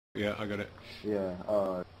Yeah, I got it. Yeah,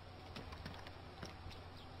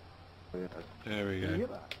 yeah. There we Can you go. hear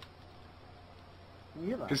that? Can you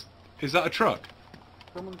hear that? Is that a truck?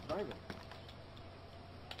 Someone's driving.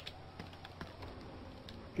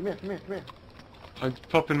 Come here, come here, come here. I'm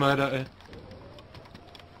popping my head out here.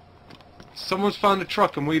 Someone's found a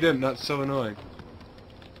truck and we didn't, that's so annoying.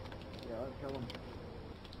 Yeah, I'll kill him.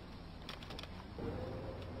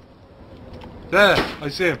 There! I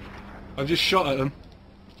see him. I've just shot at him.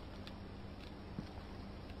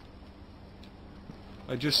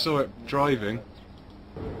 I just saw it driving.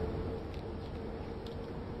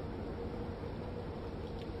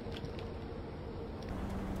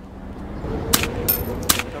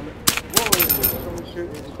 Whoa, someone's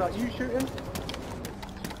shooting. Is that you shooting? Is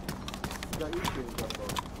that you shooting,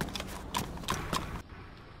 Jonabob?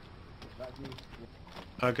 That's me.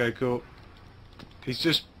 Okay, cool. He's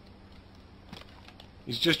just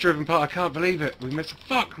driven past. I can't believe it. We missed.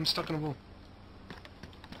 Fuck! I'm stuck in a wall.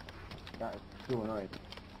 That is so annoying.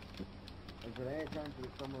 Is there any chance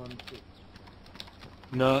that someone on the street?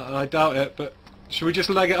 No, I doubt it. But should we just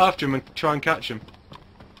leg it after him and try and catch him?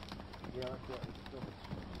 Yeah, that's what it's still.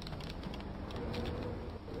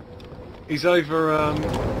 He's over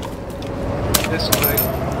this way.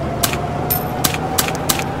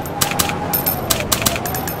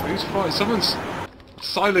 Who's fighting? Someone's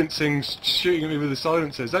silencing, shooting at me with a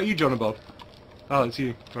silencer. Is that you, Jonabob? Oh, it's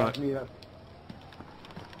you. Right. That's me,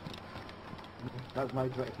 that's my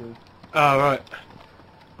directive. Oh, right.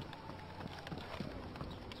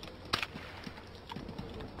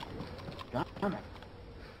 Damn it.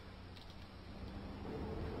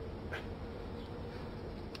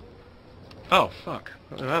 Oh, fuck.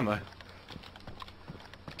 Where am I?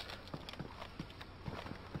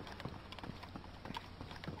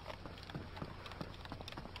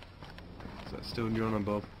 Is that still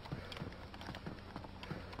Jonabob?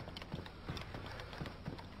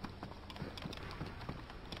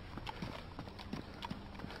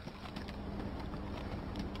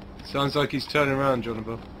 Sounds like he's turning around,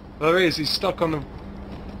 Jonabob. There he is, he's stuck on the...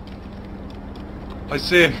 I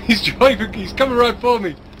see him, he's driving, he's coming right for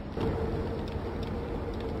me!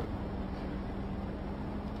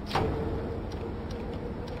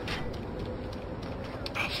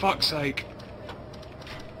 Oh, fuck's sake.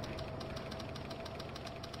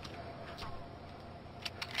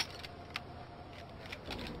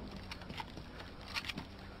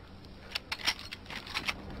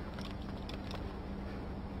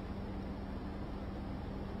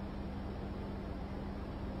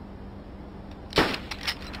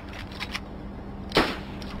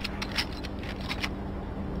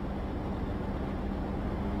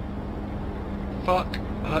 Fuck,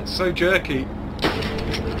 that's so jerky.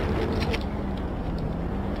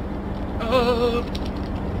 Oh.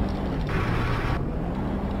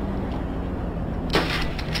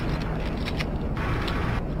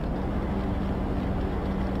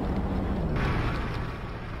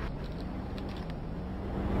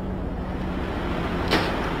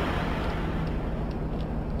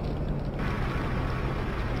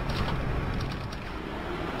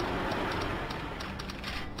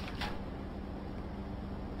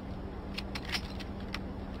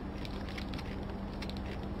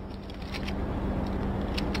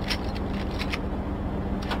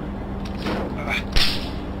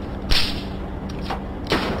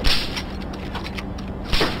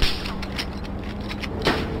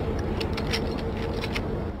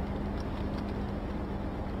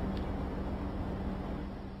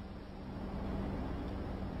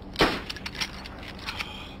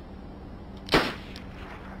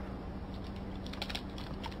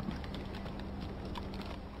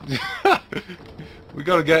 We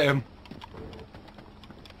gotta get him.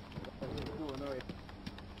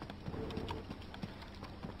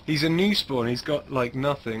 He's a new spawn, he's got like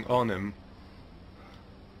nothing on him.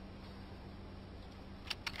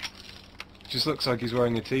 Just looks like he's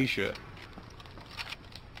wearing a t-shirt.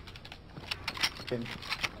 Fucking...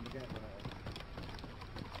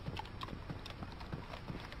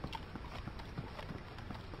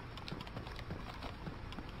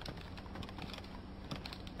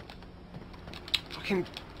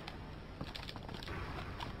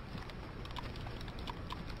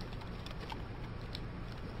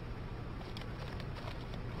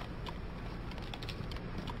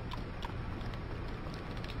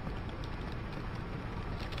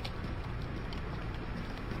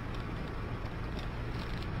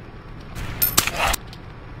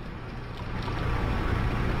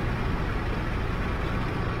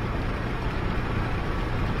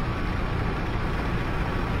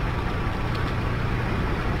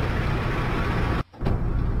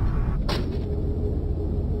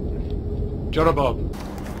 Jonabob.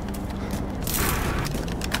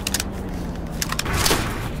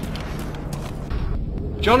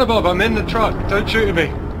 Jonabob, I'm in the truck. Don't shoot at me.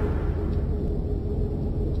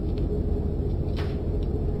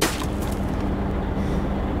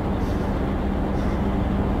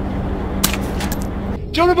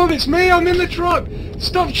 Jonabob, it's me. I'm in the truck.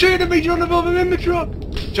 Stop shooting at me, Jonabob. I'm in the truck.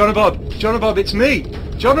 Jonabob, it's me.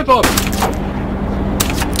 Jonabob.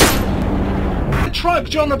 The truck,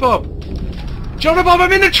 Jonabob. Jonabob,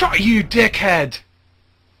 I'm in the truck. You dickhead.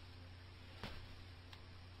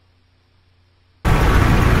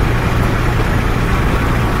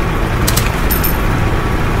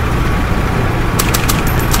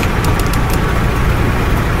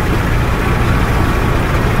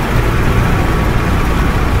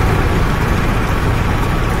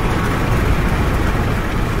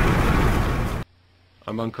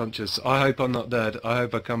 I'm unconscious. I hope I'm not dead. I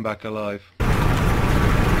hope I come back alive.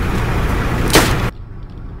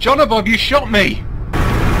 Jonabob, you shot me!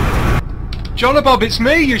 Jonabob, it's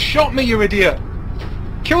me! You shot me, you idiot!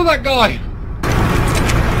 Kill that guy!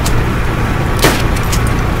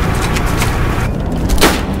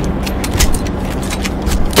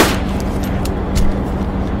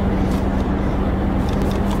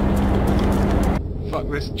 Fuck,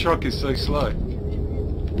 this truck is so slow.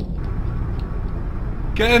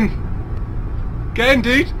 Get in! Get in,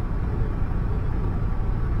 dude!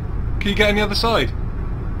 Can you get on the other side?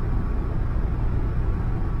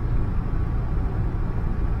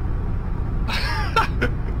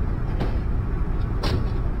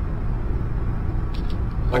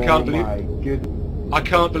 I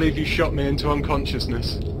can't believe you shot me into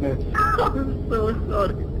unconsciousness. I'm so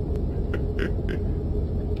sorry.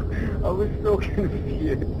 I was so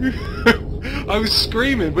confused. I was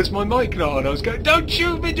screaming, was my mic not on? I was going, don't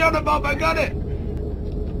shoot me, Jonabob, I got it!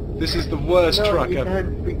 This is the worst truck ever. You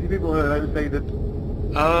can't speak to people who don't say that.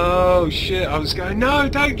 Oh shit, I was going, no,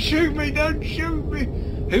 don't shoot me, don't shoot me!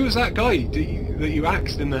 Who was that guy that you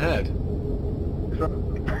axed in the head?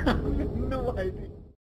 I have no idea.